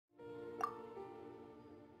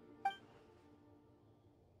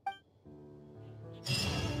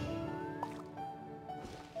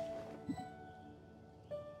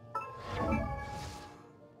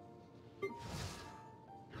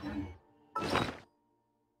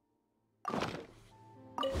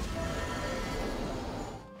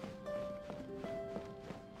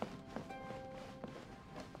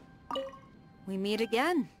we meet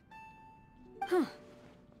again. Huh.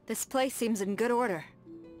 This place seems in good order.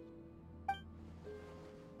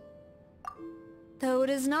 Though it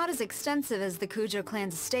is not as extensive as the Kujou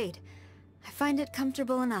clan's estate, I find it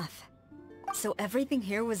comfortable enough. So everything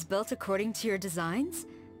here was built according to your designs?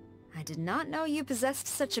 I did not know you possessed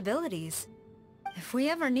such abilities. If we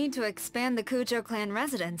ever need to expand the Kujou clan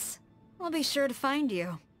residence, I'll be sure to find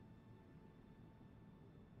you.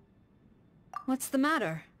 What's the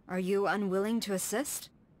matter? Are you unwilling to assist?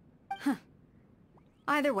 Huh.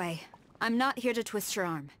 Either way, I'm not here to twist your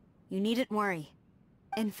arm. You needn't worry.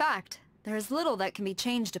 In fact, there is little that can be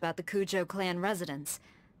changed about the Kujou clan residence.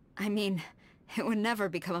 I mean, it would never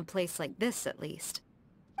become a place like this, at least.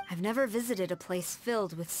 I've never visited a place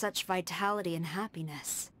filled with such vitality and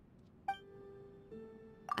happiness.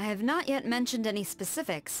 I have not yet mentioned any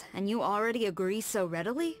specifics, and you already agree so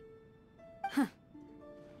readily? Huh.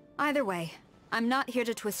 Either way, I'm not here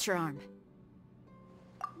to twist your arm.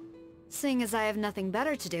 Seeing as I have nothing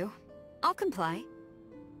better to do, I'll comply.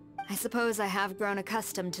 I suppose I have grown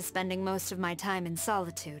accustomed to spending most of my time in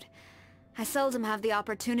solitude. I seldom have the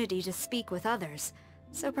opportunity to speak with others,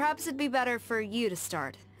 so perhaps it'd be better for you to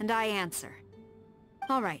start, and I answer.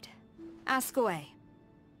 All right, ask away.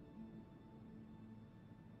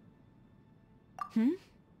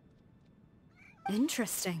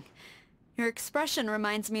 Interesting. Your expression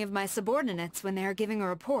reminds me of my subordinates when they are giving a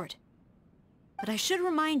report. But I should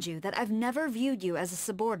remind you that I've never viewed you as a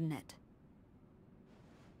subordinate.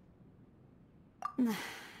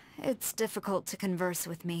 It's difficult to converse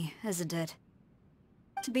with me, isn't it?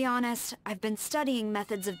 To be honest, I've been studying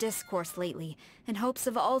methods of discourse lately, in hopes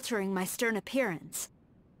of altering my stern appearance.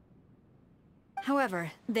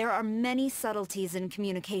 However, there are many subtleties in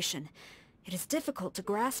communication. It is difficult to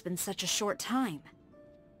grasp in such a short time.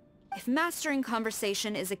 If mastering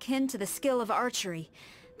conversation is akin to the skill of archery,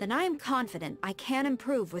 then I am confident I can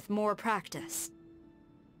improve with more practice.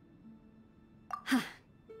 Huh.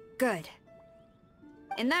 Good.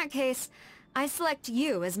 In that case, I select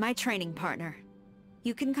you as my training partner.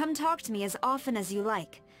 You can come talk to me as often as you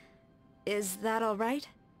like. Is that all right?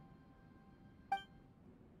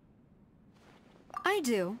 I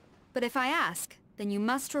do, but if I ask, then you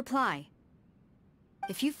must reply.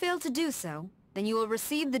 If you fail to do so, then you will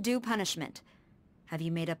receive the due punishment. Have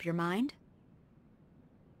you made up your mind?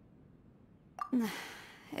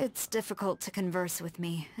 It's difficult to converse with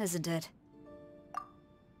me, isn't it?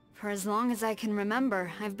 For as long as I can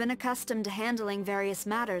remember, I've been accustomed to handling various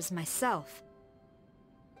matters myself.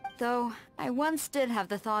 Though, I once did have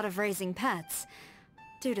the thought of raising pets.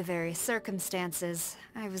 Due to various circumstances,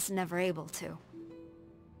 I was never able to.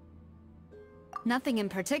 Nothing in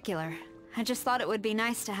particular. I just thought it would be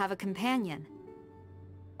nice to have a companion.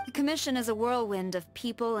 The commission is a whirlwind of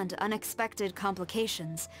people and unexpected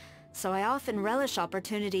complications, so I often relish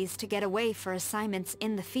opportunities to get away for assignments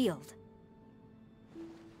in the field.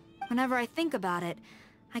 Whenever I think about it,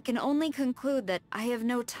 I can only conclude that I have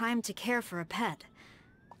no time to care for a pet.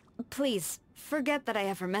 Please, forget that I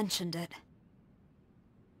ever mentioned it.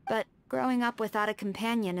 But growing up without a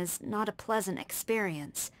companion is not a pleasant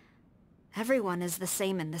experience. Everyone is the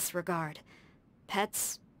same in this regard.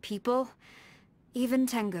 Pets, people, even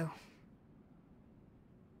Tengu.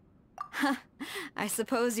 Huh, I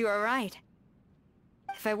suppose you are right.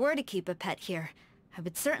 If I were to keep a pet here, I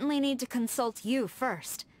would certainly need to consult you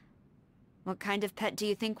first. What kind of pet do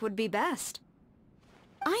you think would be best?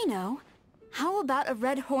 I know. How about a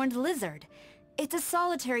red-horned lizard? It's a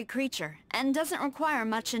solitary creature, and doesn't require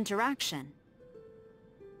much interaction.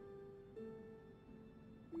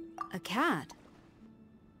 A cat?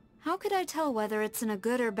 How could I tell whether it's in a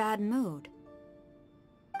good or bad mood?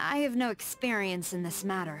 I have no experience in this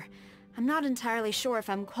matter. I'm not entirely sure if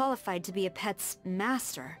I'm qualified to be a pet's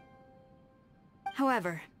master.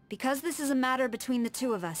 However, because this is a matter between the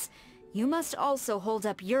two of us, you must also hold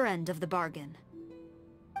up your end of the bargain.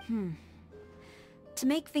 To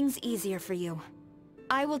make things easier for you,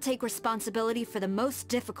 I will take responsibility for the most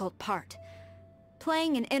difficult part,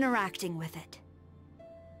 playing and interacting with it.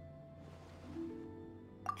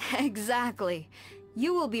 Exactly.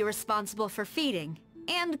 You will be responsible for feeding,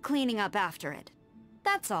 and cleaning up after it.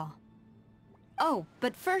 That's all. Oh,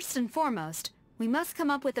 but first and foremost, we must come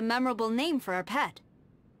up with a memorable name for our pet.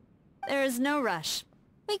 There is no rush.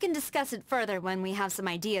 We can discuss it further when we have some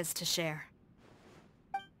ideas to share.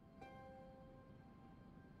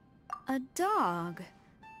 A dog?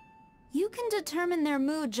 You can determine their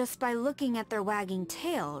mood just by looking at their wagging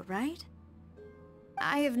tail, right?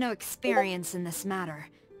 I have no experience in this matter.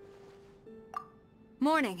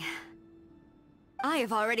 Morning. I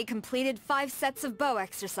have already completed 5 sets of bow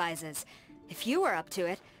exercises. If you are up to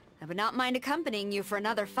it, I would not mind accompanying you for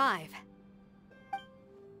another 5.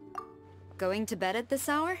 Going to bed at this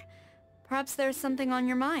hour? Perhaps there's something on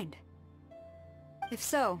your mind. If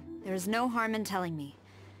so, there is no harm in telling me.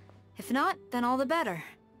 If not, then all the better.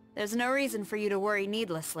 There's no reason for you to worry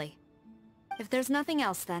needlessly. If there's nothing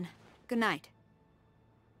else then, good night.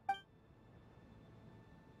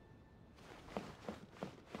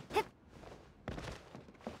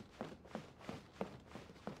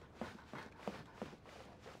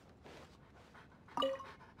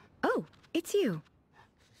 Oh, it's you.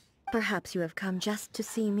 Perhaps you have come just to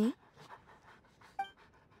see me?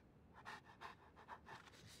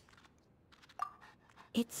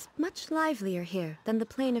 It's much livelier here than the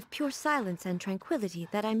plane of pure silence and tranquility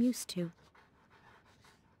that I'm used to.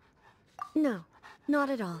 No, not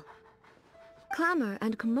at all. Clamor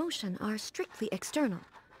and commotion are strictly external.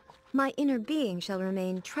 My inner being shall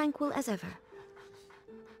remain tranquil as ever.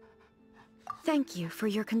 Thank you for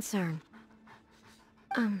your concern.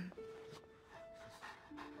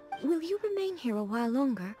 Will you remain here a while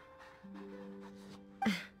longer?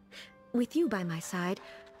 With you by my side,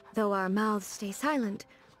 though our mouths stay silent,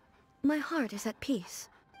 my heart is at peace.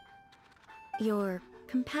 Your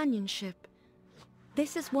companionship,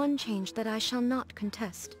 this is one change that I shall not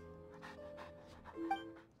contest.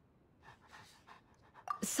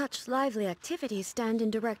 Such lively activities stand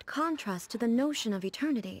in direct contrast to the notion of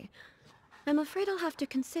eternity. I'm afraid I'll have to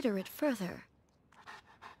consider it further.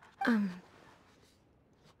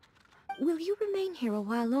 Will you remain here a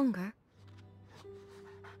while longer?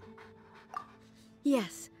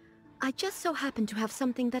 Yes, I just so happen to have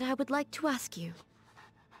something that I would like to ask you.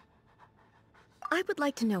 I would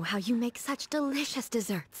like to know how you make such delicious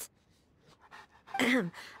desserts.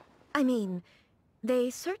 I mean,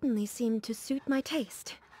 they certainly seem to suit my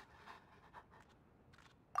taste.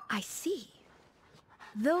 I see.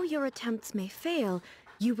 Though your attempts may fail,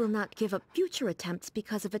 you will not give up future attempts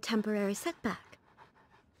because of a temporary setback.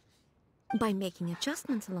 By making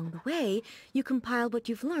adjustments along the way, you compile what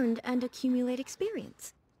you've learned and accumulate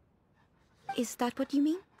experience. Is that what you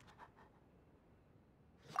mean?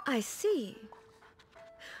 I see.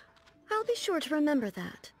 I'll be sure to remember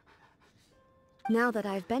that. Now that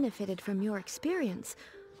I've benefited from your experience,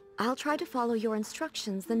 I'll try to follow your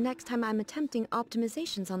instructions the next time I'm attempting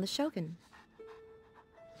optimizations on the Shogun.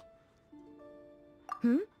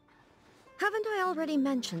 Haven't I already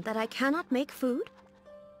mentioned that I cannot make food?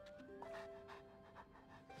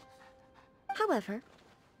 However,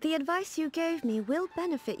 the advice you gave me will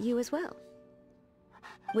benefit you as well.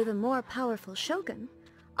 With a more powerful Shogun,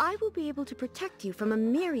 I will be able to protect you from a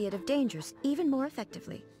myriad of dangers even more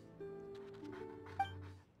effectively.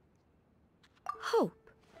 Hope.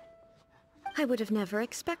 I would have never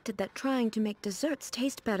expected that trying to make desserts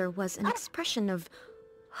taste better was an expression of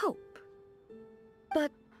hope.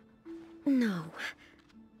 But no.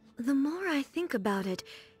 The more I think about it,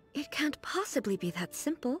 it can't possibly be that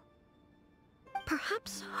simple.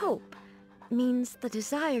 Perhaps hope means the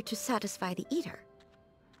desire to satisfy the eater.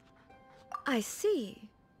 I see.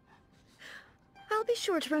 I'll be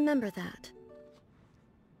sure to remember that.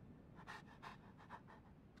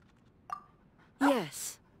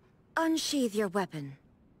 Yes. Unsheathe your weapon.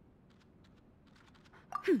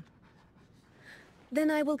 Then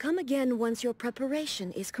I will come again once your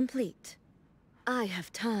preparation is complete. I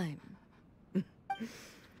have time.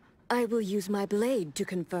 I will use my blade to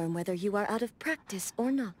confirm whether you are out of practice or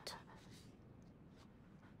not.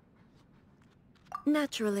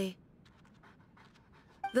 Naturally.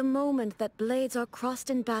 The moment that blades are crossed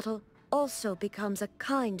in battle also becomes a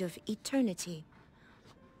kind of eternity.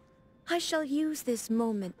 I shall use this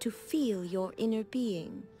moment to feel your inner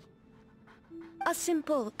being. A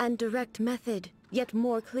simple and direct method, yet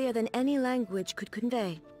more clear than any language could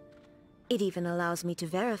convey. It even allows me to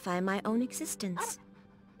verify my own existence.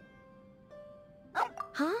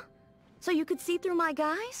 Huh? So you could see through my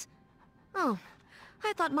guise? Oh,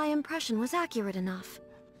 I thought my impression was accurate enough.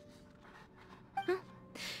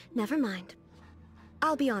 Never mind.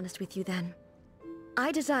 I'll be honest with you then.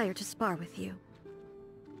 I desire to spar with you.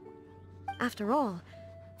 After all,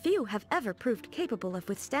 few have ever proved capable of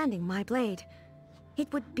withstanding my blade.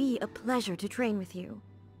 It would be a pleasure to train with you.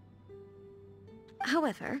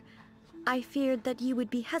 However, I feared that you would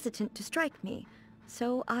be hesitant to strike me,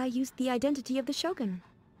 so I used the identity of the Shogun.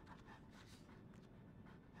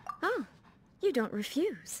 Oh, you don't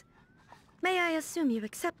refuse. May I assume you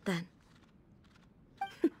accept then?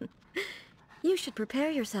 You should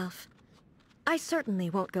prepare yourself. I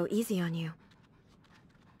certainly won't go easy on you.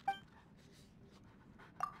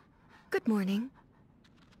 Good morning.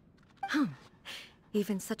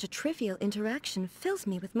 Even such a trivial interaction fills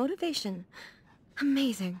me with motivation.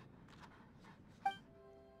 Amazing.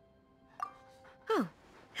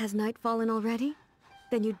 Has night fallen already?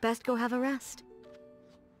 Then you'd best go have a rest.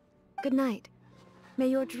 Good night. May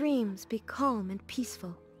your dreams be calm and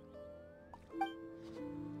peaceful.